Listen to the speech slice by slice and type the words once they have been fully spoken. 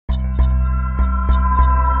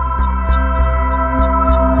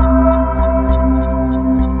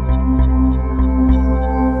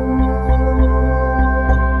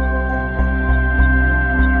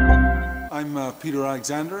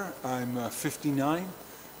Alexander. I'm 59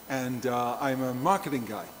 and I'm a marketing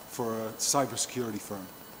guy for a cybersecurity firm.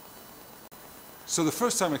 So the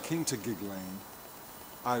first time I came to Gig Lane,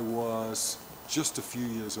 I was just a few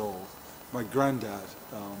years old. My granddad,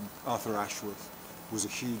 Arthur Ashworth, was a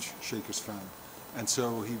huge Shakers fan, and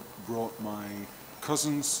so he brought my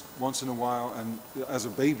cousins once in a while, and as a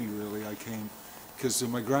baby really I came because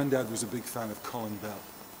my granddad was a big fan of Colin Bell,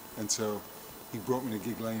 and so he brought me to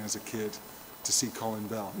Gig Lane as a kid to see Colin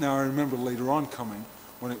Bell. Now I remember later on coming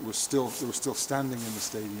when it was still standing in the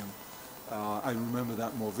stadium. I remember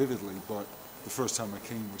that more vividly, but the first time I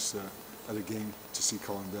came was at a game to see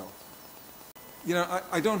Colin Bell. You know,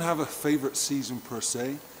 I don't have a favorite season per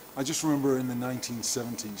se. I just remember in the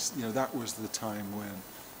 1970s, you know, that was the time when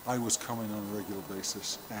I was coming on a regular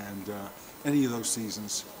basis, and any of those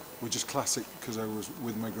seasons were just classic because I was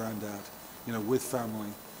with my granddad, you know, with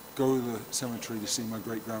family, go to the cemetery to see my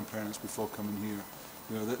great-grandparents before coming here.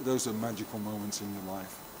 You know, those are magical moments in your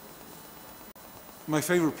life. My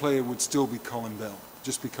favorite player would still be Colin Bell,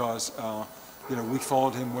 just because, you know, we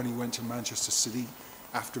followed him when he went to Manchester City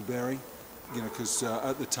after Bury, you know, because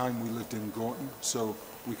at the time we lived in Gorton, so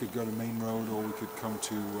we could go to Main Road or we could come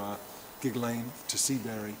to Gig Lane to see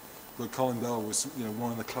Bury. But Colin Bell was, you know,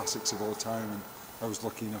 one of the classics of all time, and I was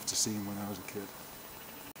lucky enough to see him when I was a kid.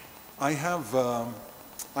 I have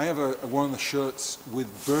one of the shirts with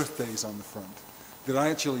birthdays on the front that I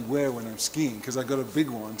actually wear when I'm skiing, because I got a big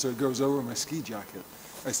one, so it goes over my ski jacket.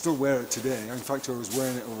 I still wear it today. In fact, I was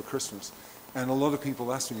wearing it over Christmas, and a lot of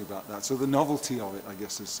people ask me about that. So the novelty of it, I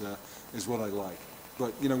guess, is what I like.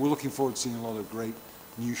 But you know, we're looking forward to seeing a lot of great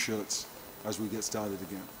new shirts as we get started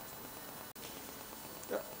again.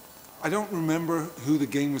 I don't remember who the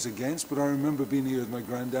game was against, but I remember being here with my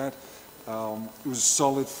granddad. It was a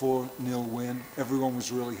solid 4-0 win. Everyone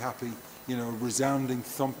was really happy. You know, resounding,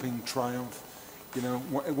 thumping triumph. You know,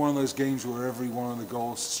 one of those games where every one of the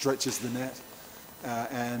goals stretches the net,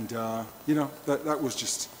 you know, that was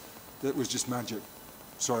just magic.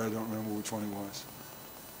 Sorry, I don't remember which one it was.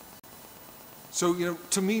 So, you know,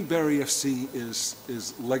 to me, Bury FC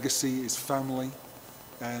is legacy, is family,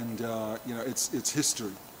 and you know, it's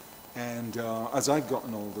history. And as I've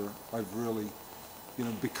gotten older, I've really, you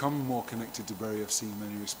know, become more connected to Bury FC in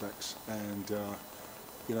many respects. And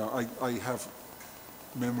you know, I have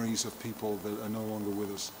memories of people that are no longer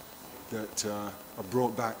with us that are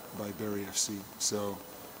brought back by Bury FC. So,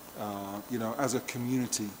 you know, as a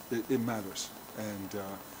community, it matters,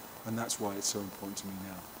 and that's why it's so important to me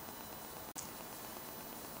now.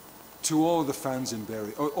 To all of the fans in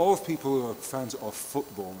Bury, all of people who are fans of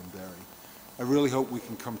football in Bury, I really hope we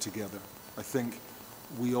can come together. I think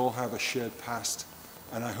we all have a shared past,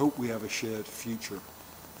 and I hope we have a shared future.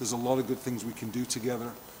 There's a lot of good things we can do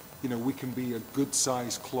together. You know, we can be a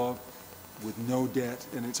good-sized club with no debt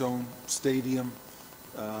in its own stadium,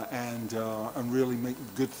 and really make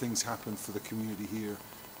good things happen for the community here,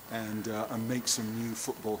 and make some new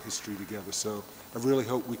football history together. So I really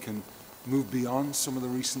hope we can move beyond some of the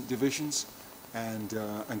recent divisions and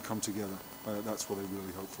come together. That's what I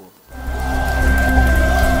really hope for.